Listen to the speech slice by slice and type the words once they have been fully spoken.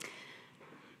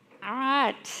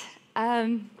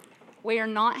right. We are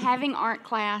not having art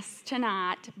class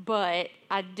tonight, but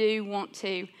I do want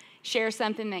to share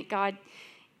something that God...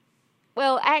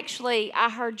 Well, actually, I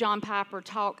heard John Piper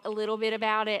talk a little bit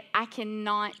about it. I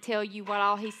cannot tell you what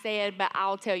all he said, but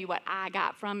I'll tell you what I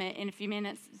got from it in a few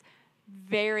minutes.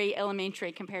 Very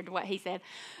elementary compared to what he said.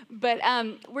 But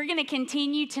we're going to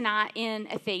continue tonight in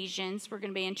Ephesians. We're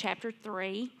going to be in chapter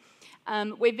 3.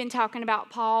 We've been talking about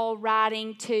Paul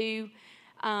writing to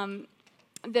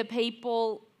the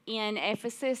people in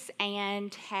Ephesus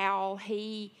and how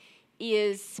he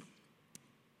is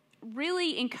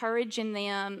really encouraging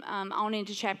them on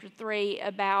into chapter 3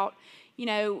 about,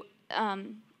 the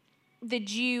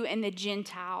Jew and the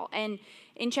Gentile. And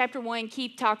in chapter 1,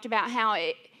 Keith talked about how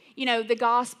the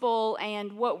gospel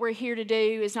and what we're here to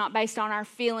do is not based on our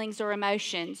feelings or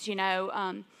emotions.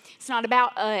 It's not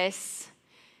about us.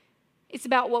 It's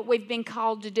about what we've been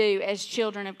called to do as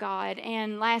children of God.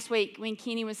 And last week when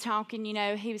Kenny was talking,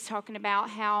 he was talking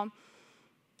about how,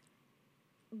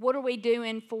 what are we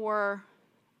doing for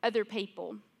other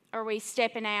people? Are we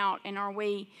stepping out and are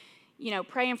we,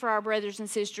 praying for our brothers and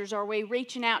sisters? Are we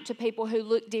reaching out to people who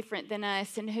look different than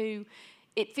us and who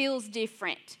it feels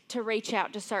different to reach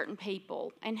out to certain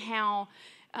people? And how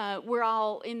we're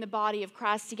all in the body of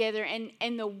Christ together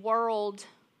and the world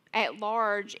at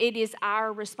large, it is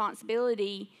our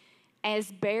responsibility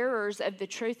as bearers of the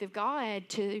truth of God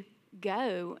to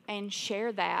go and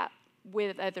share that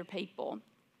with other people.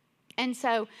 And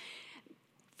so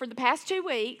for the past 2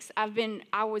 weeks,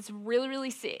 I was really, really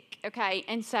sick, okay?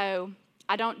 And so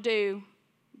I don't do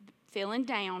feeling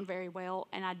down very well,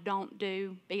 and I don't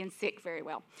do being sick very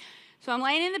well. So I'm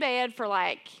laying in the bed for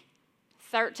like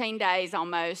 13 days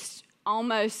almost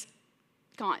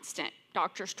constant.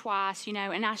 Doctors twice, and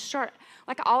I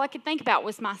all I could think about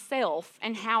was myself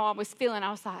and how I was feeling.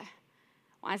 I was like,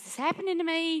 why is this happening to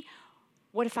me?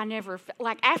 What if I never,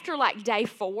 after day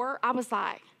 4, I was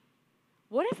like,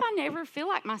 what if I never feel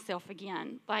like myself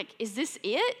again? Is this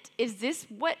it? Is this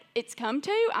what it's come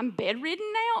to? I'm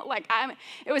bedridden now?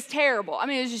 It was terrible.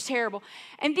 It was just terrible.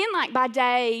 And then by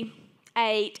day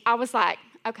 8, I was like,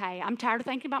 okay, I'm tired of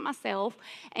thinking about myself.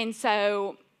 And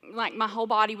so my whole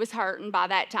body was hurting by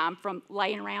that time from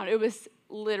laying around. It was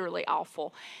literally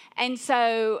awful. And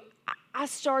so I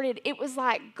started, it was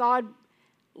like God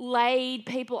laid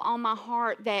people on my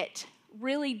heart that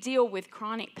really deal with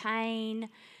chronic pain,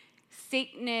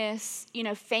 sickness,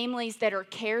 families that are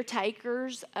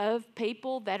caretakers of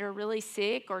people that are really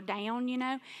sick or down,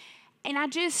 And I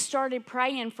just started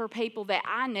praying for people that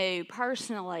I knew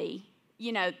personally,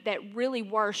 that really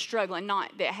were struggling,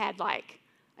 not that had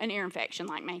an ear infection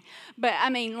like me, but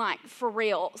for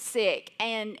real sick.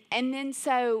 And then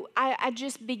so I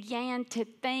just began to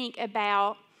think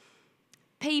about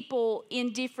people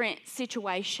in different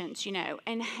situations,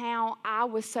 and how I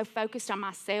was so focused on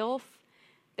myself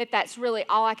that's really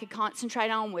all I could concentrate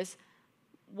on was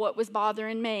what was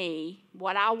bothering me,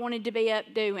 what I wanted to be up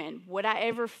doing, would I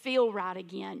ever feel right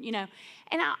again,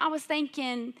 And I was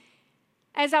thinking,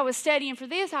 as I was studying for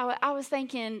this, I was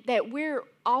thinking that we're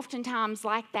oftentimes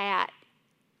like that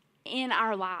in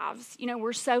our lives.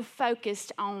 We're so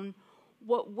focused on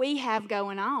what we have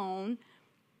going on,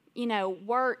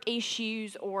 work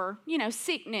issues or,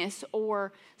 sickness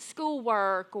or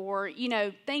schoolwork or,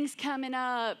 things coming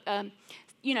up.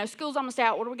 School's almost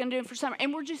out. What are we going to do for summer?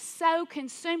 And we're just so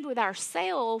consumed with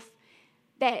ourselves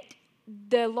that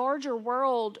the larger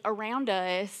world around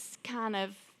us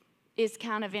is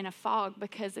kind of in a fog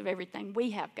because of everything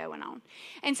we have going on.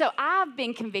 And so I've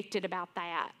been convicted about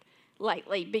that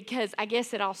lately because I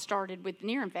guess it all started with an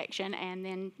ear infection, and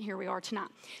then here we are tonight.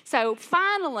 So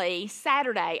finally,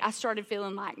 Saturday, I started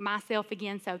feeling like myself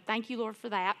again, so thank you, Lord, for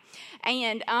that.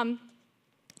 And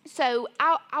so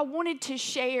I wanted to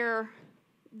share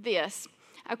this.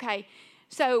 Okay,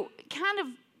 so kind of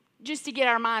just to get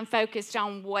our mind focused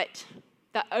on what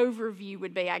the overview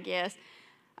would be, I guess.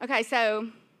 Okay, so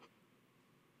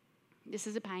this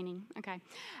is a painting, okay.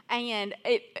 And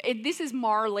this is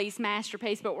Marley's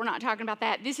masterpiece, but we're not talking about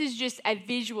that. This is just a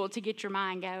visual to get your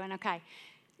mind going, okay.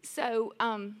 So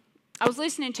I was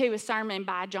listening to a sermon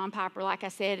by John Piper, like I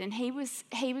said, and he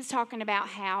was talking about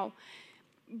how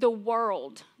the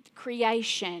world,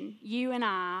 creation, you and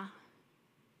I,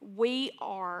 we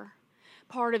are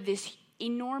part of this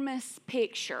enormous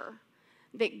picture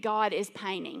that God is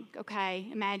painting, okay?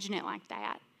 Imagine it like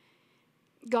that.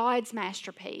 God's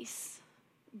masterpiece,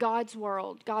 God's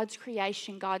world, God's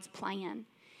creation, God's plan.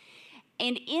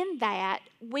 And in that,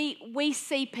 we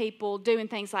see people doing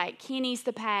things like Kenny's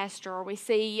the pastor, or we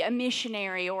see a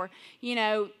missionary, or,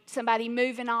 somebody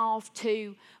moving off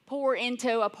to pour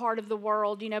into a part of the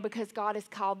world, because God has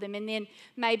called them. And then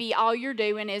maybe all you're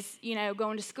doing is,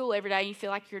 going to school every day and you feel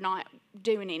like you're not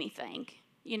doing anything,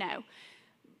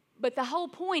 But the whole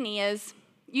point is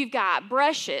you've got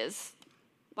brushes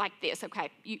like this. Okay,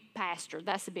 you pastor,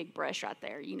 that's a big brush right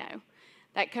there,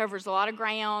 That covers a lot of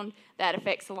ground, that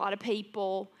affects a lot of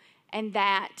people, and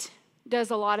that does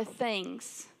a lot of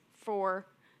things for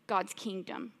God's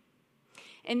kingdom.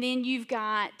 And then you've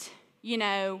got,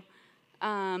 you've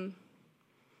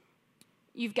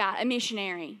got a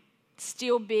missionary,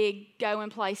 still big, going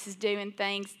places, doing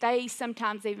things. They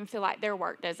sometimes even feel like their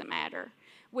work doesn't matter.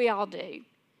 We all do.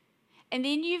 And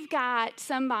then you've got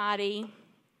somebody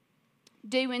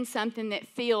doing something that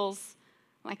feels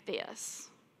like this.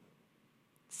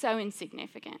 So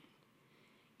insignificant.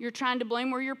 You're trying to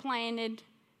bloom where you're planted.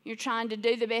 You're trying to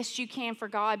do the best you can for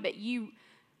God, but you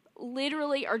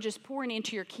literally are just pouring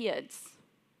into your kids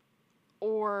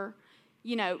or,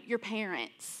 your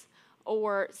parents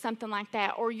or something like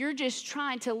that. Or you're just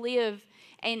trying to live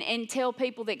and tell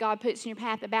people that God puts in your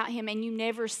path about Him, and you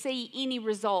never see any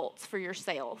results for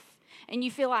yourself. And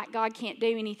you feel like God can't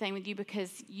do anything with you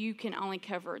because you can only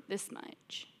cover this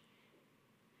much.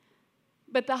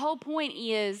 But the whole point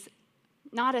is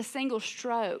not a single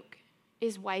stroke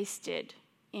is wasted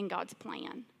in God's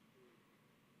plan.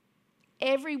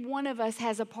 Every one of us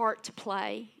has a part to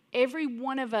play. Every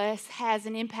one of us has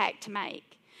an impact to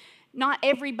make. Not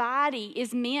everybody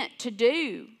is meant to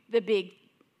do the big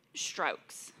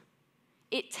strokes.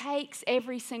 It takes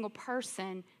every single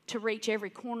person to reach every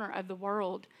corner of the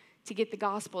world to get the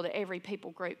gospel to every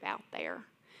people group out there.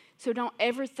 So don't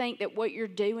ever think that what you're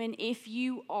doing, if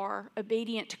you are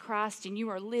obedient to Christ and you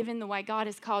are living the way God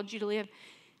has called you to live,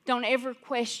 don't ever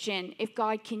question if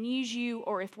God can use you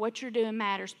or if what you're doing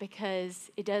matters,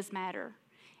 because it does matter.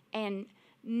 And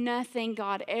nothing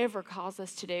God ever calls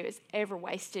us to do is ever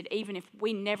wasted, even if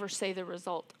we never see the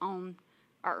result on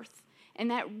earth. And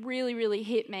that really, really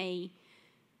hit me,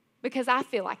 because I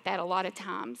feel like that a lot of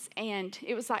times. And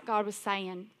it was like God was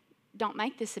saying, don't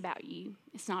make this about you.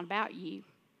 It's not about you.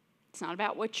 It's not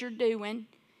about what you're doing.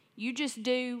 You just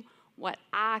do what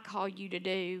I call you to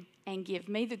do and give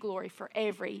me the glory for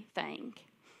everything.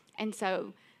 And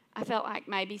so I felt like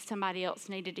maybe somebody else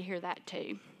needed to hear that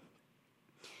too.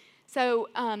 So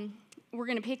we're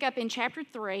going to pick up in chapter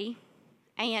 3,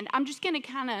 and I'm just going to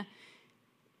kind of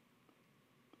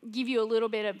give you a little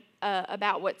bit of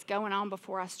about what's going on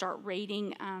before I start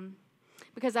reading,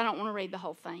 because I don't want to read the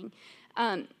whole thing.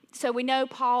 So we know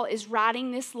Paul is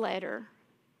writing this letter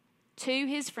to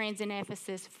his friends in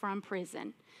Ephesus from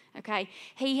prison. Okay,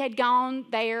 he had gone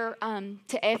there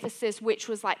to Ephesus, which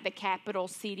was like the capital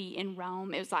city in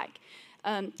Rome. It was like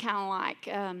kind of like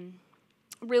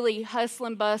really hustle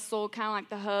and bustle, kind of like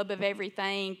the hub of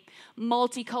everything,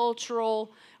 multicultural,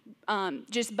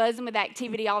 just buzzing with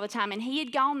activity all the time. And he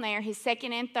had gone there, his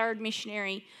second and third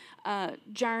missionary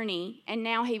journey, and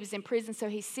now he was in prison, so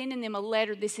he's sending them a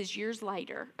letter. This is years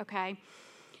later, okay?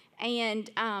 And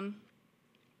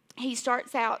he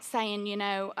starts out saying,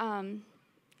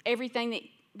 everything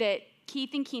that Keith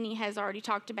and Kenny has already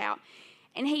talked about.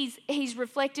 And he's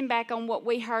reflecting back on what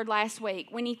we heard last week.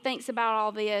 When he thinks about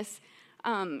all this,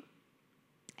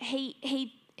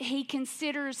 he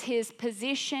considers his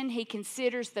position, he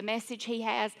considers the message he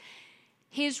has,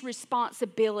 his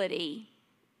responsibility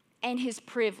and his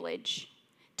privilege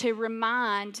to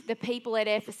remind the people at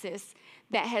Ephesus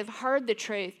that have heard the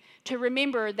truth to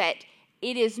remember that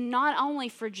it is not only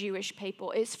for Jewish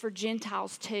people, it's for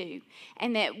Gentiles too.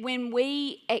 And that when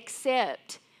we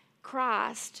accept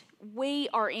Christ, we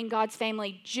are in God's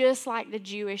family just like the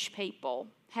Jewish people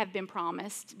have been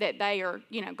promised, that they are,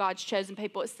 God's chosen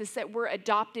people. It's this, that we're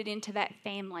adopted into that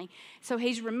family. So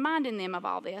he's reminding them of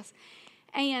all this.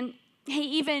 And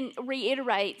he even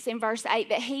reiterates in verse 8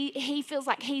 that he feels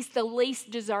like he's the least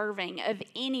deserving of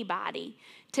anybody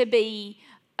to be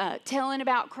telling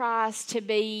about Christ, to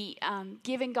be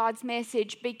giving God's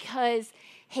message, because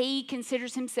he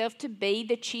considers himself to be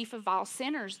the chief of all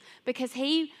sinners, because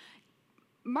he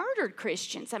murdered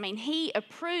Christians. I mean, he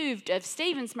approved of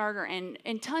Stephen's murder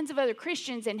and tons of other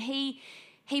Christians, and he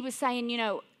was saying,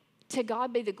 to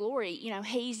God be the glory,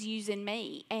 he's using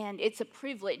me, and it's a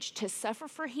privilege to suffer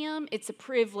for him. It's a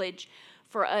privilege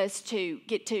for us to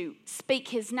get to speak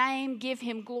his name, give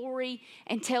him glory,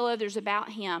 and tell others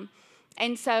about him.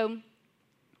 And so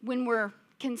when we're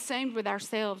consumed with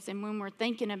ourselves and when we're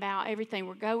thinking about everything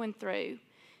we're going through,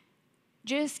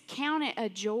 just count it a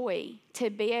joy to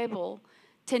be able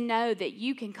to know that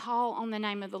you can call on the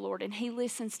name of the Lord and he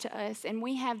listens to us. And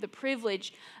we have the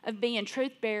privilege of being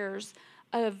truth bearers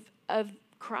of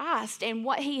Christ and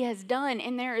what he has done.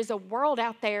 And there is a world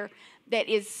out there that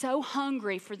is so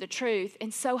hungry for the truth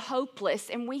and so hopeless.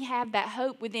 And we have that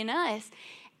hope within us.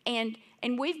 And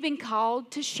we've been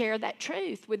called to share that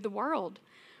truth with the world.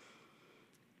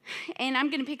 And I'm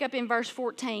going to pick up in verse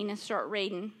 14 and start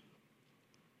reading.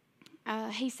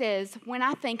 He says, when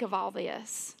I think of all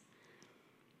this,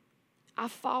 I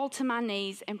fall to my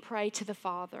knees and pray to the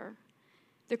Father,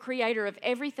 the creator of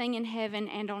everything in heaven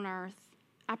and on earth.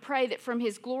 I pray that from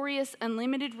his glorious,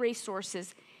 unlimited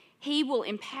resources, he will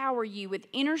empower you with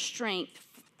inner strength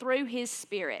through his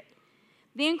Spirit.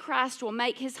 Then Christ will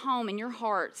make his home in your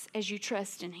hearts as you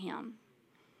trust in him.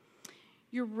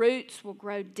 Your roots will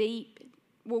grow deep,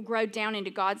 will grow down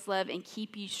into God's love and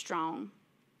keep you strong.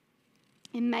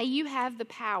 And may you have the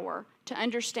power to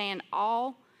understand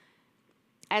all,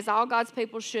 as all God's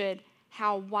people should,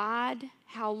 how wide,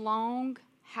 how long,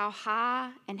 how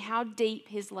high, and how deep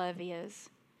his love is.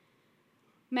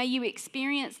 May you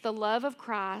experience the love of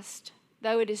Christ,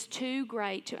 though it is too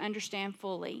great to understand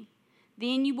fully.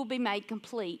 Then you will be made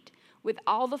complete with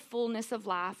all the fullness of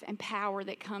life and power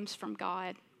that comes from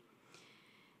God.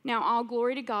 Now all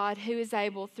glory to God, who is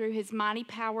able, through his mighty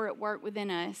power at work within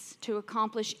us, to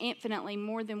accomplish infinitely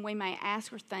more than we may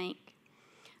ask or think.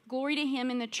 Glory to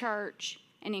him in the church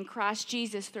and in Christ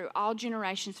Jesus through all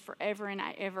generations forever and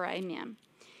ever. Amen.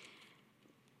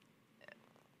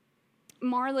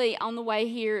 Marley, on the way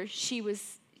here,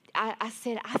 I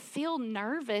said, I feel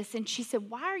nervous. And she said,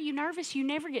 why are you nervous? You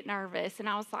never get nervous. And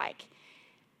I was like,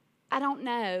 I don't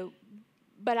know.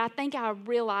 But I think I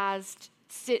realized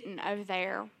sitting over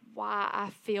there why I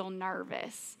feel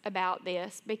nervous about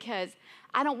this, because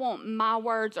I don't want my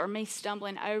words or me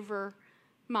stumbling over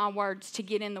my words to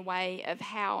get in the way of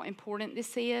how important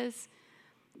this is,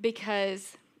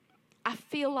 because I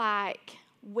feel like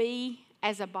we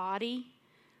as a body,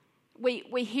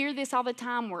 we hear this all the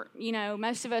time.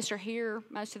 Most of us are here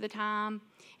most of the time,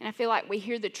 and I feel like we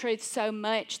hear the truth so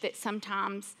much that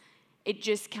sometimes it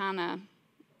just kind of,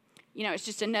 it's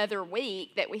just another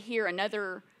week that we hear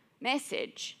another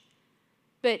message.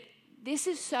 But this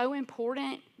is so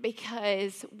important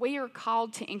because we are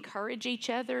called to encourage each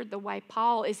other the way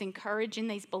Paul is encouraging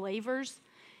these believers.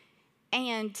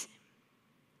 And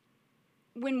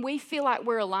when we feel like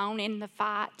we're alone in the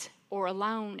fight or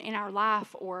alone in our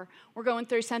life, or we're going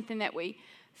through something that we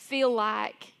feel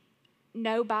like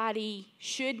nobody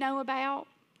should know about,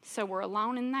 so we're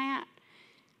alone in that,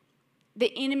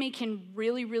 the enemy can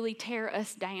really, really tear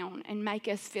us down and make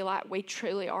us feel like we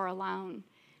truly are alone.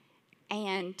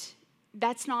 And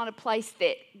that's not a place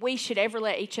that we should ever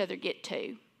let each other get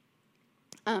to.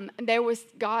 There was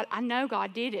God, I know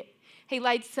God did it. He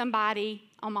laid somebody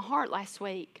on my heart last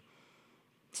week.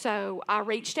 So I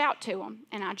reached out to him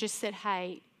and I just said,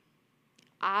 hey,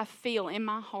 I feel in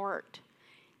my heart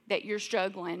that you're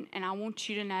struggling, and I want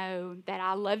you to know that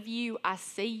I love you, I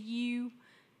see you,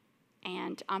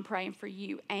 and I'm praying for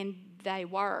you. And they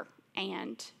were.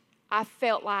 And I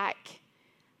felt like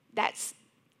that's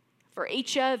for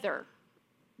each other.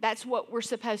 That's what we're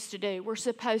supposed to do. We're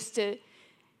supposed to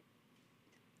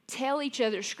tell each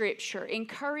other Scripture,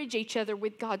 encourage each other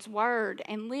with God's Word,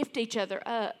 and lift each other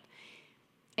up.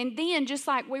 And then, just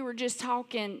like we were just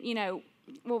talking,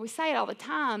 we say it all the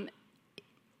time,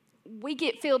 we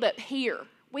get filled up here.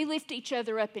 We lift each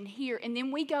other up in here, and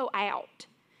then we go out.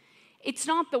 It's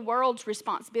not the world's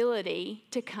responsibility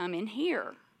to come in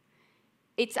here.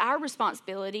 It's our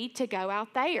responsibility to go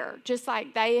out there, just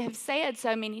like they have said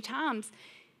so many times.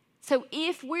 So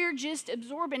if we're just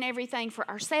absorbing everything for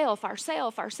ourselves,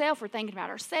 we're thinking about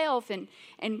ourselves and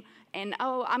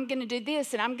oh, I'm going to do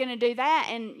this and I'm going to do that,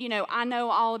 and, I know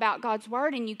all about God's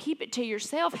Word, and you keep it to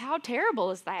yourself, how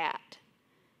terrible is that?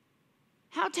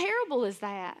 How terrible is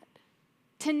that?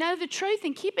 To know the truth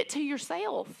and keep it to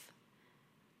yourself.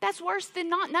 That's worse than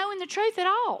not knowing the truth at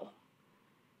all.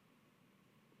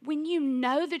 When you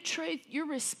know the truth, you're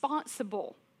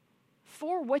responsible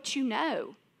for what you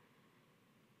know.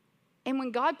 And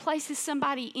when God places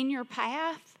somebody in your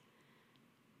path,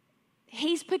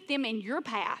 He's put them in your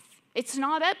path. It's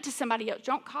not up to somebody else.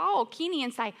 Don't call Kenny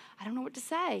and say, I don't know what to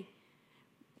say.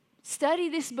 Study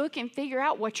this book and figure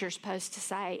out what you're supposed to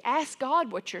say. Ask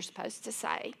God what you're supposed to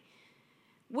say.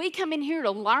 We come in here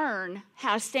to learn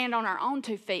how to stand on our own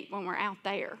 2 feet when we're out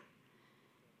there.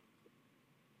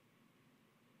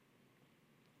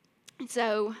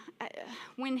 So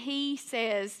when he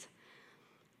says,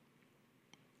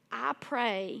 I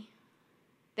pray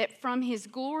that from his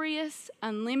glorious,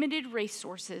 unlimited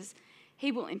resources,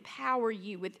 he will empower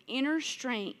you with inner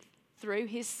strength through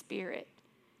his Spirit.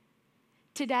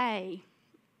 Today,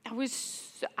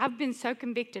 I've been so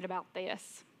convicted about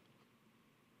this.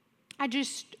 I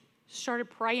just started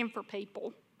praying for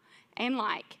people and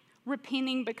like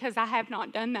repenting because I have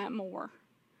not done that more.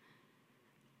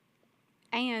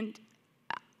 And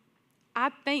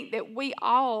I think that we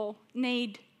all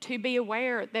need to be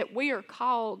aware that we are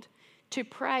called to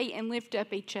pray and lift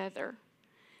up each other.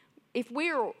 If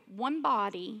we're one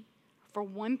body for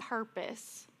one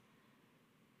purpose,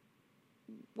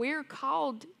 we're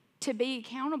called to be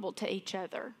accountable to each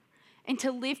other and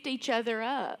to lift each other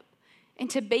up and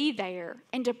to be there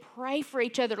and to pray for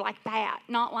each other like that.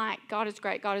 Not like God is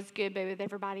great, God is good, be with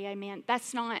everybody, amen.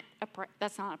 That's not a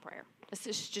prayer. This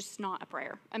is just not a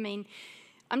prayer. I mean,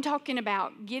 I'm talking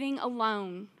about getting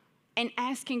alone and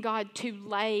asking God to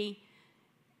lay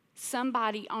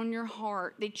somebody on your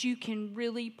heart that you can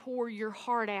really pour your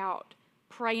heart out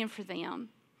praying for them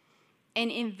and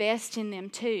invest in them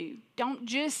too. Don't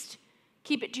just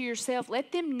keep it to yourself.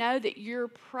 Let them know that you're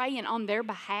praying on their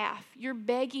behalf. You're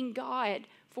begging God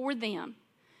for them.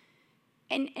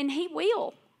 And He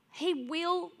will. He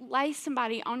will lay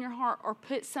somebody on your heart or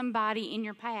put somebody in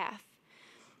your path.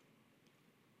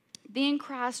 Then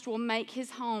Christ will make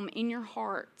His home in your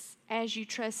hearts as you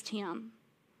trust Him.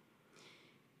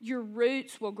 Your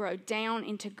roots will grow down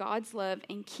into God's love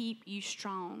and keep you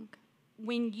strong.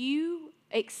 When you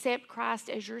accept Christ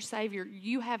as your Savior,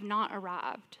 you have not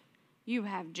arrived. You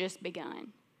have just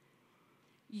begun.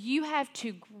 You have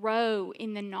to grow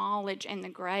in the knowledge and the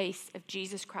grace of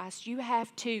Jesus Christ. You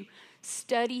have to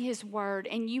study His Word,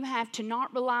 and you have to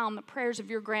not rely on the prayers of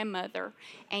your grandmother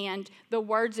and the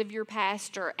words of your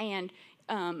pastor and,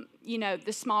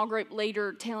 the small group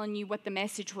leader telling you what the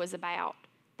message was about.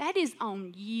 That is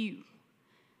on you.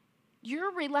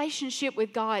 Your relationship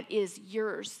with God is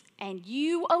yours, and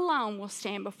you alone will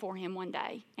stand before Him one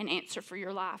day and answer for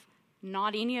your life,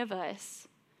 not any of us.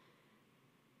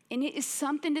 And it is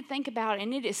something to think about,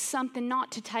 and it is something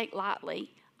not to take lightly.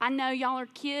 I know y'all are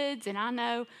kids, and I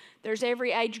know there's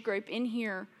every age group in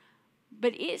here,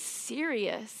 but it's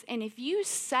serious. And if you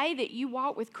say that you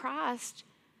walk with Christ,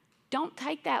 don't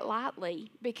take that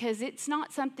lightly, because it's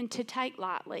not something to take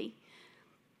lightly.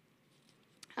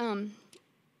 And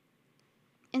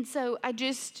so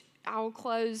I'll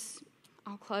close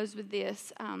with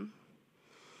this.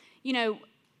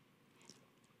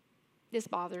 This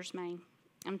bothers me.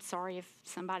 I'm sorry if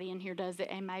somebody in here does it,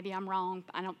 and maybe I'm wrong.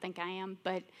 I don't think I am.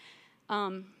 But,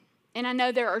 and I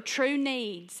know there are true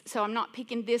needs, so I'm not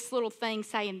picking this little thing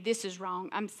saying this is wrong.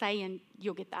 I'm saying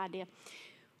you'll get the idea.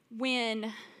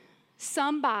 When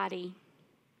somebody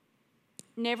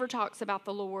never talks about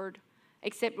the Lord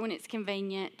except when it's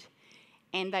convenient,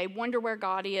 and they wonder where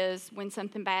God is when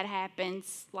something bad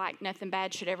happens, like nothing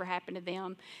bad should ever happen to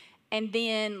them, and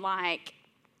then they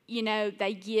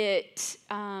get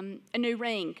a new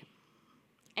ring,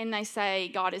 and they say,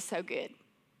 God is so good.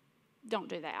 Don't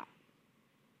do that.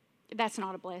 That's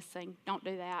not a blessing. Don't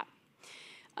do that.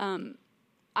 I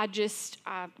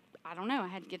don't know. I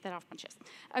had to get that off my chest.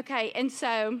 Okay, and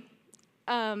so,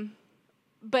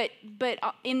 but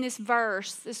in this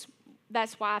verse,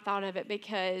 that's why I thought of it,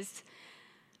 because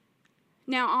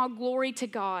now all glory to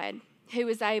God, who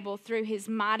is able through His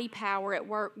mighty power at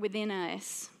work within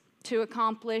us to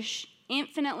accomplish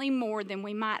infinitely more than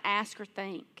we might ask or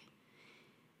think.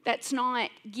 That's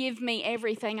not give me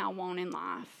everything I want in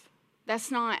life.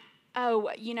 That's not,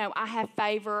 I have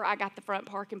favor, I got the front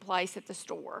parking place at the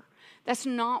store. That's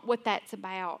not what that's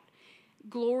about.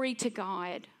 Glory to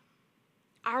God.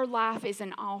 Our life is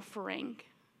an offering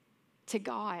to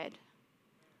God.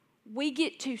 We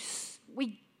get to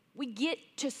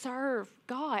serve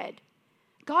God.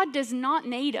 God does not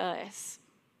need us.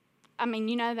 I mean,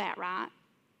 you know that, right?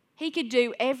 He could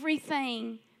do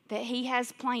everything that He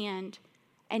has planned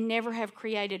and never have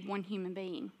created one human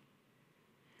being.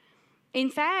 In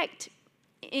fact,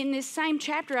 in this same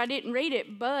chapter, I didn't read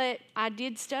it, but I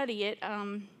did study it.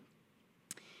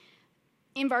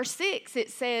 In verse 6, it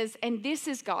says, "And this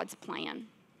is God's plan.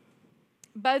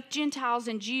 Both Gentiles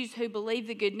and Jews who believe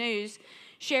the good news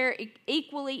share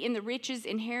equally in the riches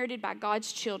inherited by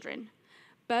God's children.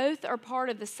 Both are part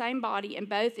of the same body, and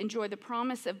both enjoy the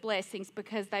promise of blessings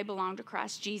because they belong to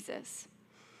Christ Jesus."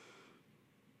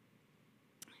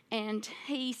 And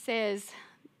he says,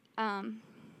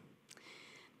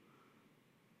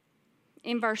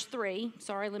 in verse 3,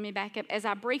 let me back up. "As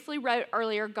I briefly wrote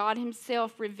earlier, God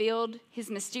Himself revealed His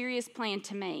mysterious plan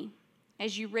to me.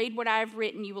 As you read what I have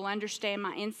written, you will understand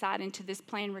my insight into this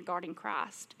plan regarding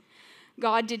Christ.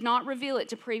 God did not reveal it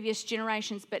to previous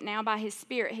generations, but now by His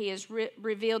Spirit He has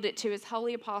revealed it to His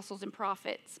holy apostles and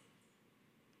prophets."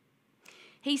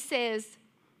 He says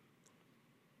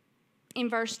in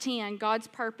verse 10, God's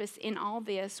purpose in all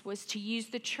this was to use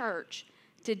the church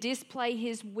to display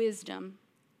his wisdom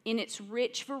in its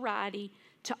rich variety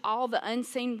to all the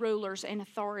unseen rulers and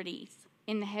authorities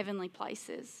in the heavenly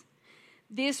places.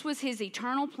 This was his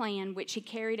eternal plan, which he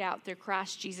carried out through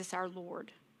Christ Jesus our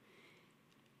Lord.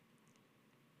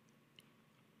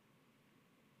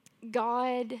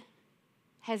 God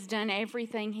has done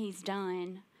everything he's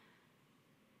done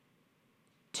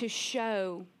to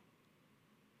show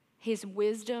his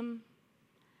wisdom,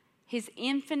 his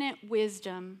infinite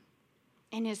wisdom,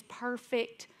 and his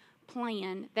perfect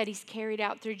plan that he's carried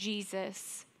out through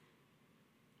Jesus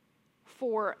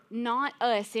for not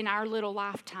us in our little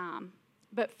lifetime,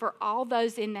 but for all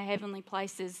those in the heavenly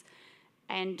places.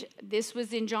 And this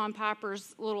was in John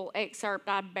Piper's little excerpt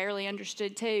I barely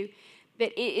understood too,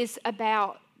 that it is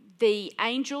about the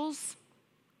angels,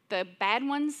 the bad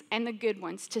ones and the good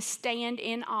ones, to stand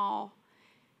in awe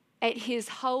at his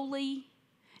holy,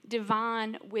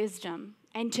 divine wisdom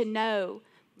and to know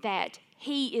that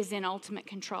he is in ultimate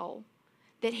control,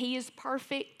 that he is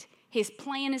perfect, his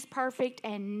plan is perfect,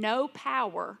 and no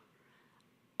power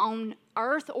on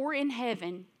earth or in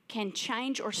heaven can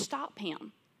change or stop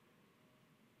him.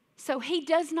 So he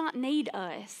does not need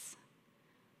us.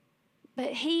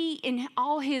 But he, in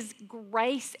all his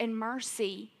grace and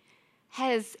mercy,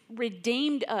 has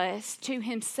redeemed us to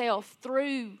himself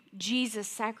through Jesus'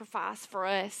 sacrifice for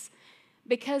us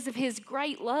because of his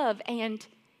great love. And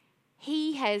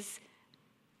he has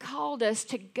called us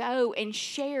to go and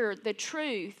share the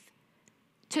truth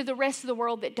to the rest of the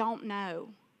world that don't know.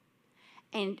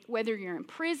 And whether you're in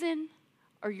prison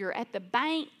or you're at the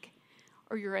bank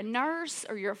or you're a nurse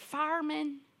or you're a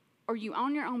fireman or you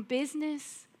own your own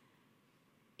business,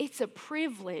 it's a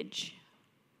privilege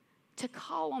to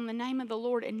call on the name of the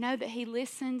Lord and know that he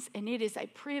listens, and it is a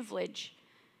privilege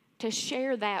to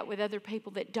share that with other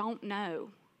people that don't know.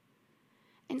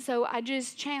 And so I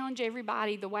just challenge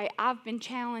everybody the way I've been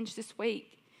challenged this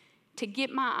week to get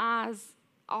my eyes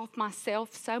off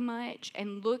myself so much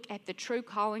and look at the true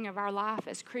calling of our life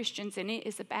as Christians, and it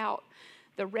is about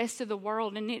the rest of the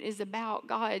world, and it is about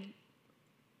God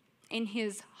in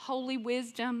his holy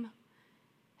wisdom,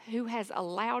 who has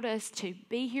allowed us to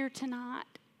be here tonight,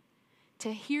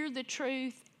 to hear the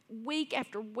truth week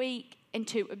after week, and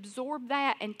to absorb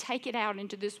that and take it out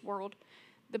into this world.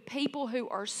 The people who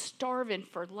are starving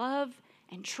for love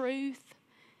and truth,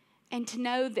 and to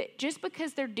know that just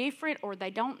because they're different or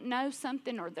they don't know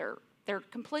something or they're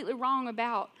completely wrong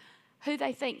about who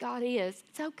they think God is,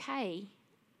 it's okay,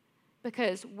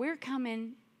 because we're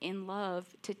coming in love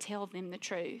to tell them the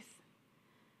truth.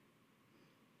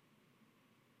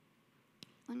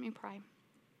 Let me pray.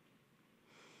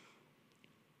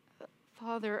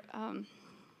 Father,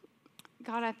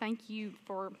 God, I thank you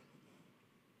for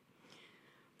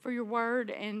your word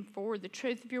and for the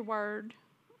truth of your word.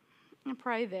 I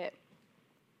pray that,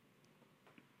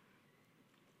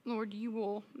 Lord, you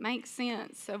will make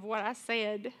sense of what I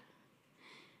said.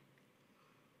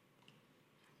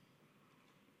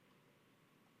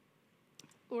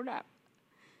 Lord,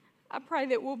 I pray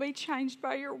that we'll be changed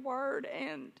by your word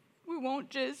and we won't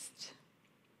just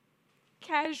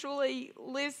casually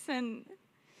listen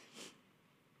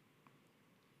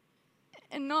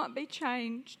and not be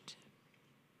changed.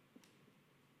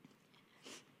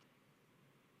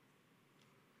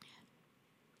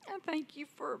 I thank you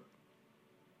for,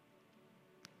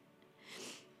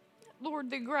 Lord,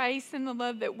 the grace and the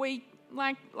love that we,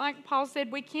 like Paul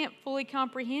said, we can't fully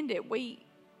comprehend it. We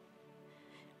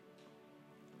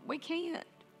can't.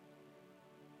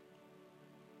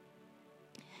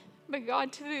 But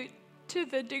God, to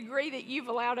the degree that you've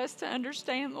allowed us to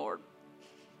understand, Lord,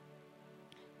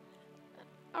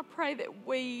 I pray that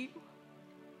we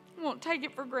won't take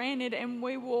it for granted, and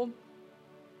we'll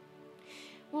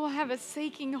have a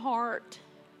seeking heart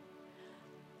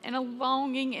and a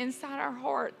longing inside our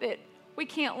heart that we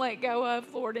can't let go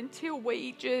of, Lord, until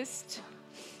we just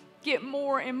get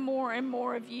more and more and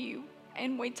more of you,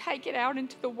 and we take it out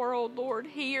into the world, Lord,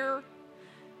 here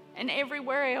and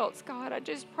everywhere else. God, I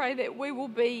just pray that we will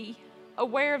be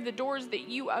aware of the doors that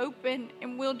you open,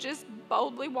 and we'll just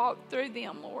boldly walk through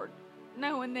them, Lord,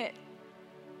 knowing that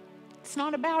it's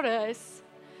not about us.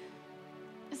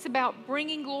 It's about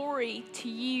bringing glory to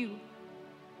you.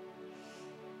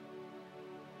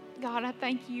 God, I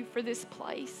thank you for this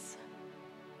place.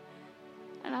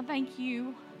 And I thank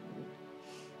you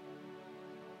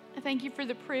for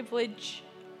the privilege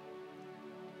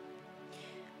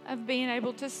of being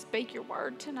able to speak your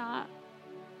word tonight.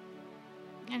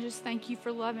 I just thank you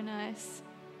for loving us.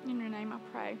 In your name I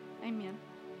pray. Amen.